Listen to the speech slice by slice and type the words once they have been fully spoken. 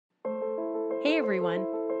Hey everyone,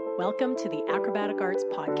 welcome to the Acrobatic Arts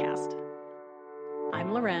Podcast.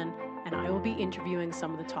 I'm Loren, and I will be interviewing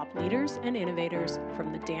some of the top leaders and innovators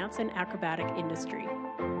from the dance and acrobatic industry.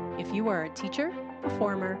 If you are a teacher,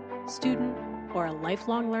 performer, student, or a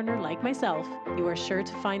lifelong learner like myself, you are sure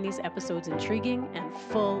to find these episodes intriguing and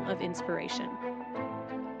full of inspiration.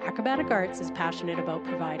 Acrobatic Arts is passionate about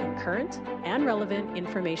providing current and relevant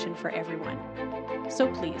information for everyone. So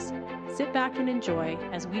please, sit back and enjoy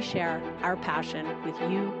as we share our passion with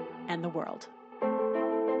you and the world.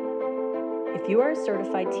 If you are a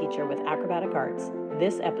certified teacher with Acrobatic Arts,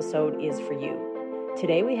 this episode is for you.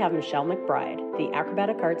 Today we have Michelle McBride, the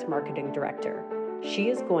Acrobatic Arts Marketing Director. She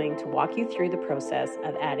is going to walk you through the process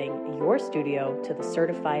of adding your studio to the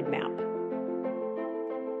certified map.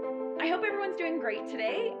 I hope everyone's doing great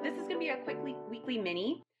today. This is going to be a quick weekly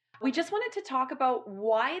mini. We just wanted to talk about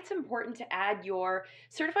why it's important to add your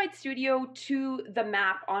certified studio to the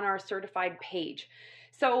map on our certified page.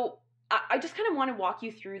 So I just kind of want to walk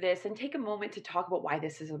you through this and take a moment to talk about why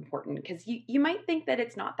this is important, because you might think that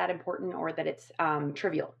it's not that important or that it's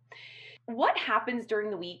trivial. What happens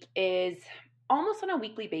during the week is almost on a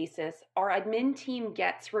weekly basis, our admin team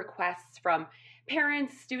gets requests from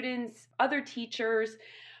parents, students, other teachers,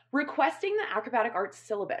 requesting the acrobatic arts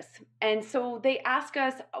syllabus. And so they ask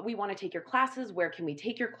us, we want to take your classes. Where can we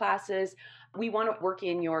take your classes? We want to work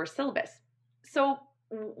in your syllabus. So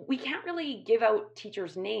we can't really give out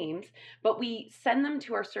teachers' names, but we send them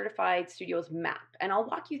to our certified studios map. And I'll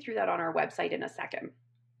walk you through that on our website in a second.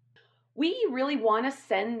 We really want to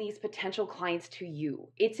send these potential clients to you.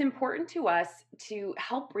 It's important to us to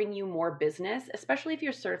help bring you more business, especially if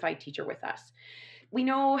you're a certified teacher with us. We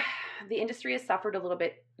know the industry has suffered a little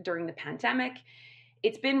bit during the pandemic.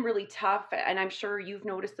 It's been really tough, and I'm sure you've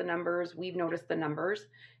noticed the numbers. We've noticed the numbers.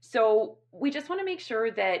 So we just want to make sure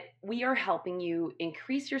that we are helping you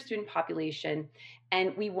increase your student population,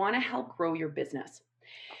 and we want to help grow your business.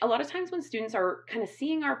 A lot of times when students are kind of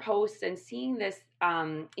seeing our posts and seeing this,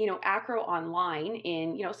 acro online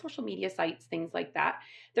in, social media sites, things like that,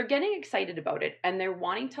 they're getting excited about it and they're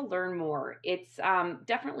wanting to learn more. It's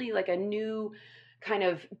definitely like a new kind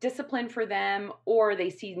of discipline for them, or they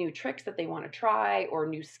see new tricks that they want to try or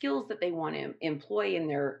new skills that they want to employ in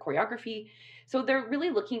their choreography. So they're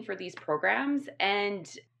really looking for these programs, and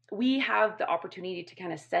we have the opportunity to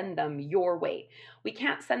kind of send them your way. We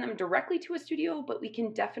can't send them directly to a studio, but we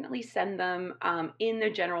can definitely send them in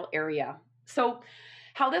the general area. So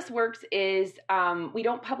how this works is we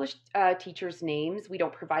don't publish teachers' names. We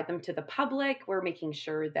don't provide them to the public. We're making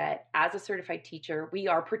sure that as a certified teacher, we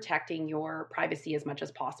are protecting your privacy as much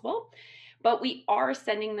as possible. But we are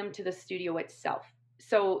sending them to the studio itself.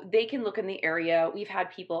 So they can look in the area. We've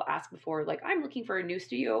had people ask before, like, I'm looking for a new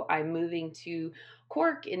studio. I'm moving to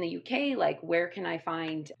Cork in the UK. Like, where can I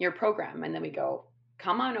find your program? And then we go,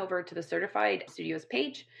 come on over to the certified studios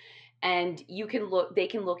page. And they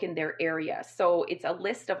can look in their area. So it's a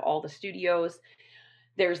list of all the studios.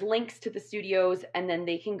 There's links to the studios, and then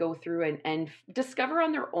they can go through and discover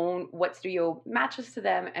on their own what studio matches to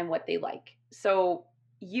them and what they like. So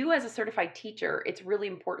you as a certified teacher, it's really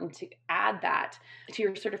important to add that to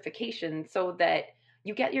your certification so that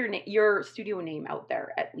you get your studio name out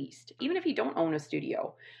there at least. Even if you don't own a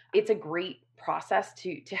studio, it's a great process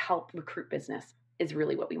to help recruit business. Is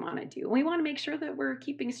really what we want to do. We want to make sure that we're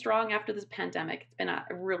keeping strong after this pandemic. It's been a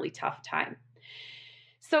really tough time.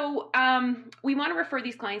 So we want to refer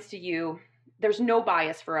these clients to you. There's no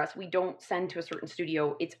bias for us. We don't send to a certain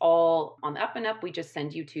studio. It's all on the up and up. We just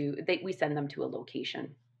send we send them to a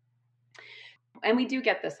location. And we do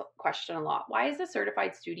get this question a lot. Why is a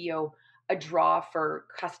certified studio a draw for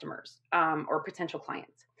customers or potential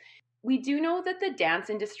clients? We do know that the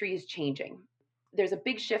dance industry is changing. There's a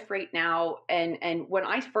big shift right now. And when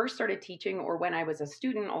I first started teaching, or when I was a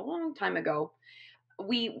student a long time ago,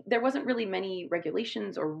 there wasn't really many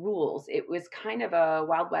regulations or rules. It was kind of a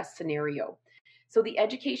Wild West scenario. So the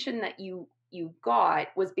education that you got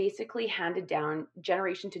was basically handed down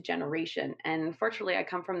generation to generation. And unfortunately, I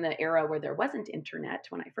come from the era where there wasn't internet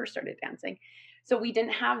when I first started dancing. So we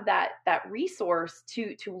didn't have that resource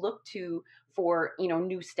to look to for,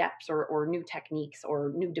 new steps or new techniques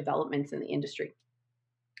or new developments in the industry.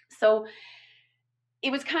 So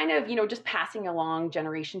it was kind of, just passing along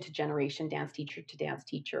generation to generation, dance teacher to dance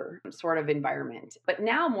teacher sort of environment. But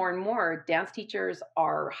now more and more dance teachers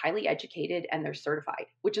are highly educated and they're certified,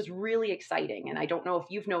 which is really exciting. And I don't know if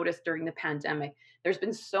you've noticed during the pandemic, there's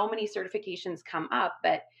been so many certifications come up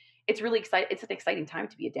that it's really exciting. It's an exciting time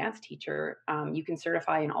to be a dance teacher. You can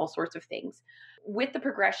certify in all sorts of things. With the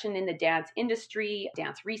progression in the dance industry,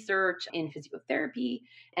 dance research, in physiotherapy,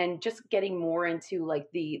 and just getting more into like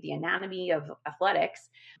the anatomy of athletics,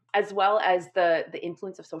 as well as the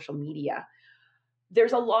influence of social media,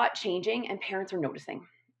 there's a lot changing and parents are noticing.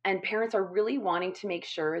 And parents are really wanting to make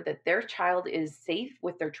sure that their child is safe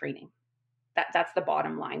with their training. That's the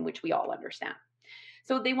bottom line, which we all understand.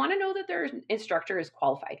 So they want to know that their instructor is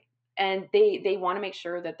qualified, and they want to make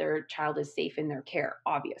sure that their child is safe in their care,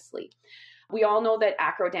 obviously. We all know that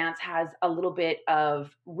acro dance has a little bit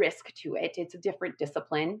of risk to it. It's a different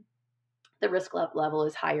discipline. The risk level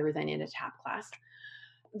is higher than in a tap class.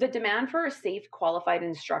 The demand for a safe, qualified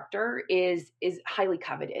instructor is highly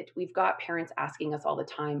coveted. We've got parents asking us all the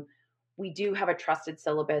time. We do have a trusted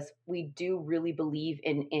syllabus. We do really believe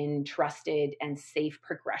in trusted and safe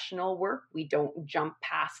progressional work. We don't jump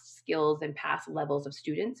past skills and past levels of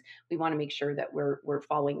students. We want to make sure that we're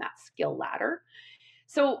following that skill ladder.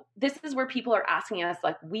 So this is where people are asking us,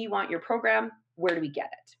 like, we want your program. Where do we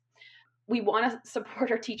get it? We want to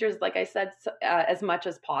support our teachers, like I said, as much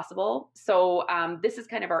as possible. So this is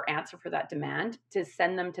kind of our answer for that demand, to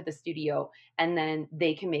send them to the studio, and then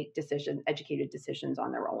they can make educated decisions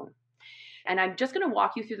on their own. And I'm just going to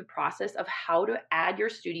walk you through the process of how to add your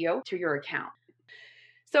studio to your account.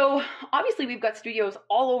 So obviously we've got studios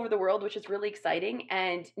all over the world, which is really exciting.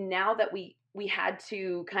 And now that we had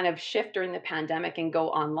to kind of shift during the pandemic and go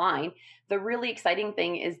online, the really exciting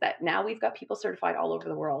thing is that now we've got people certified all over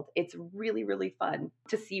the world. It's really, really fun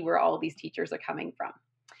to see where all of these teachers are coming from.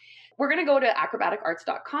 We're going to go to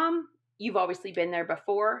acrobaticarts.com. You've obviously been there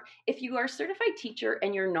before. If you are a certified teacher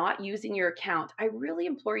and you're not using your account, I really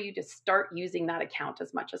implore you to start using that account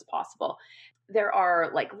as much as possible. There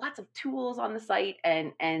are like lots of tools on the site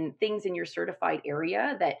and things in your certified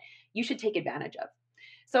area that you should take advantage of.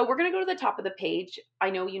 So we're going to go to the top of the page.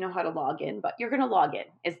 I know you know how to log in, but you're going to log in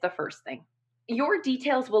is the first thing. Your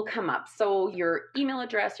details will come up. So your email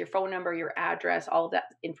address, your phone number, your address, all of that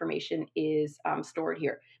information is stored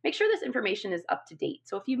here. Make sure this information is up to date.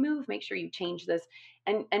 So if you move, make sure you change this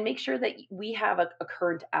and make sure that we have a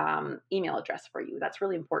current email address for you. That's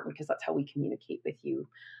really important because that's how we communicate with you.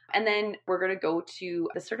 And then we're going to go to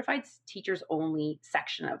the certified teachers only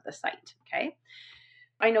section of the site. Okay.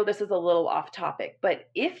 I know this is a little off topic, but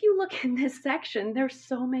if you look in this section, there's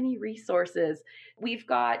so many resources. We've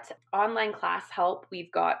got online class help.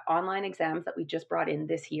 We've got online exams that we just brought in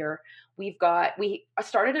this year. We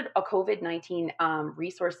started a COVID-19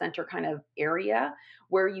 resource center kind of area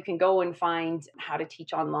where you can go and find how to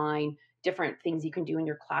teach online, different things you can do in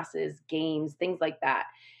your classes, games, things like that.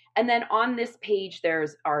 And then on this page,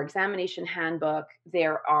 there's our examination handbook.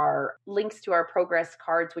 There are links to our progress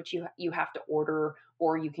cards, which you have to order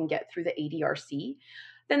or you can get through the ADRC.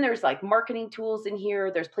 Then there's like marketing tools in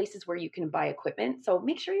here. There's places where you can buy equipment. So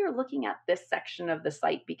make sure you're looking at this section of the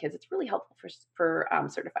site because it's really helpful for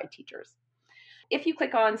certified teachers. If you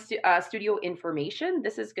click on studio information,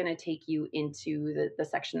 this is going to take you into the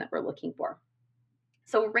section that we're looking for.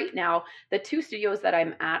 So right now, the 2 studios that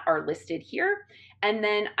I'm at are listed here. And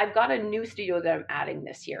then I've got a new studio that I'm adding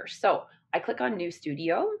this year. So I click on new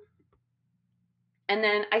studio. And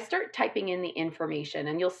then I start typing in the information.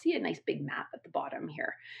 And you'll see a nice big map at the bottom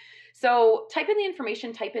here. So type in the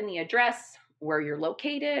information, type in the address, where you're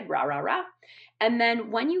located, rah, rah, rah. And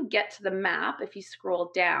then when you get to the map, if you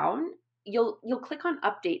scroll down, you'll click on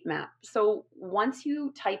update map. So once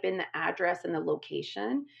you type in the address and the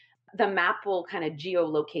location, the map will kind of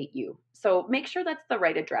geolocate you. So make sure that's the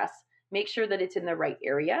right address. Make sure that it's in the right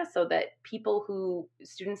area so that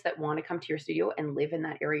students that want to come to your studio and live in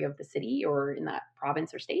that area of the city or in that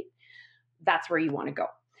province or state, that's where you want to go.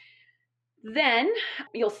 Then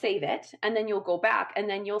you'll save it and then you'll go back and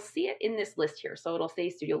then you'll see it in this list here. So it'll say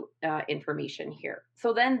studio information here.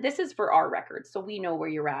 So then this is for our records. So we know where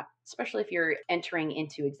you're at, especially if you're entering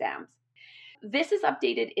into exams. This is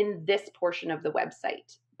updated in this portion of the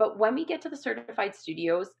website. But when we get to the certified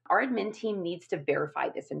studios, our admin team needs to verify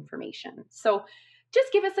this information. So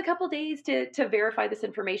just give us a couple days to verify this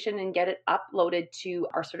information and get it uploaded to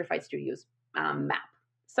our certified studios map.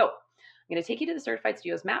 So I'm going to take you to the certified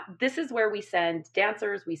studios map. This is where we send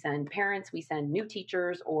dancers, we send parents, we send new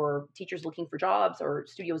teachers or teachers looking for jobs or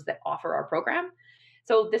studios that offer our program.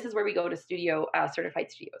 So this is where we go to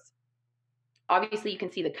certified studios. Obviously, you can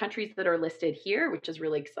see the countries that are listed here, which is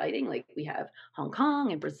really exciting. Like we have Hong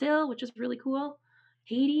Kong and Brazil, which is really cool.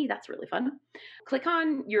 Haiti, that's really fun. Click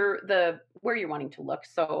on where you're wanting to look.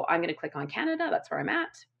 So I'm going to click on Canada. That's where I'm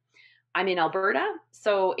at. I'm in Alberta.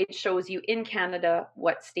 So it shows you in Canada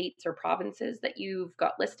what states or provinces that you've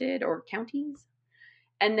got listed or counties.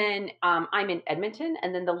 And then I'm in Edmonton,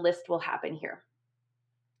 and then the list will happen here.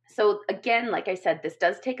 So again, like I said, this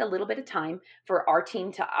does take a little bit of time for our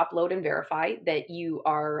team to upload and verify that you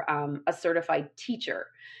are a certified teacher.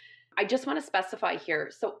 I just want to specify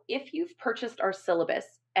here. So if you've purchased our syllabus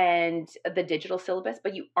and the digital syllabus,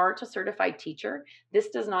 but you aren't a certified teacher, this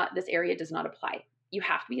area does not apply. You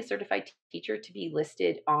have to be a certified teacher to be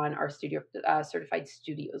listed on our certified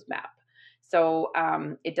studios map. So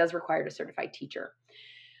it does require a certified teacher.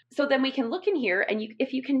 So then we can look in here, and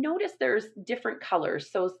if you can notice, there's different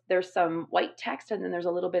colors. So there's some white text, and then there's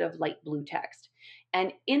a little bit of light blue text.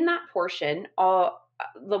 And in that portion,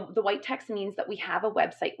 the white text means that we have a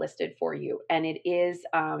website listed for you, and it is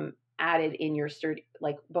added in your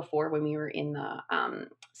like before when we were in the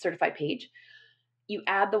certified page. You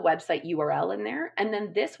add the website URL in there, and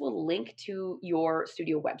then this will link to your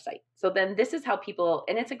studio website. So then this is how people,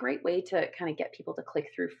 and it's a great way to kind of get people to click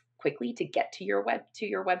through quickly to get to your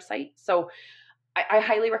website. So I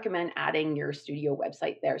highly recommend adding your studio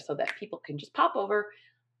website there so that people can just pop over,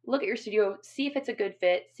 look at your studio, see if it's a good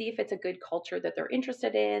fit, see if it's a good culture that they're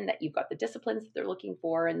interested in, that you've got the disciplines that they're looking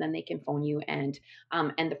for, and then they can phone you and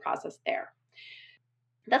end the process there.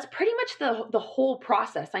 That's pretty much the whole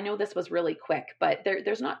process. I know this was really quick, but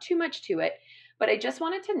there's not too much to it. But I just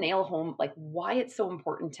wanted to nail home like why it's so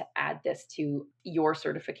important to add this to your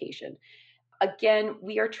certification. Again,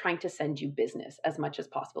 we are trying to send you business as much as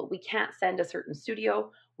possible. We can't send a certain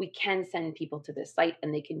studio. We can send people to this site,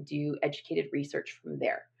 and they can do educated research from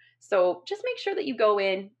there. So just make sure that you go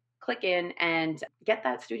in, click in, and get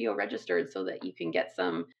that studio registered so that you can get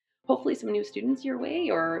hopefully some new students your way,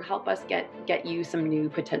 or help us get you some new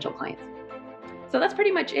potential clients. So that's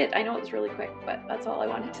pretty much it. I know it was really quick, but that's all I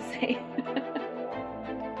wanted to say.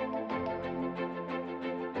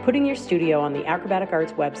 Putting your studio on the Acrobatic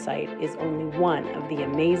Arts website is only one of the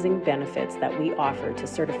amazing benefits that we offer to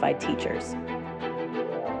certified teachers.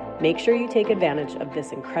 Make sure you take advantage of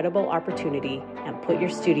this incredible opportunity and put your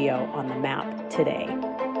studio on the map today.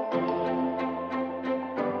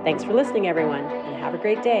 Thanks for listening, everyone, and have a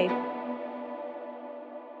great day.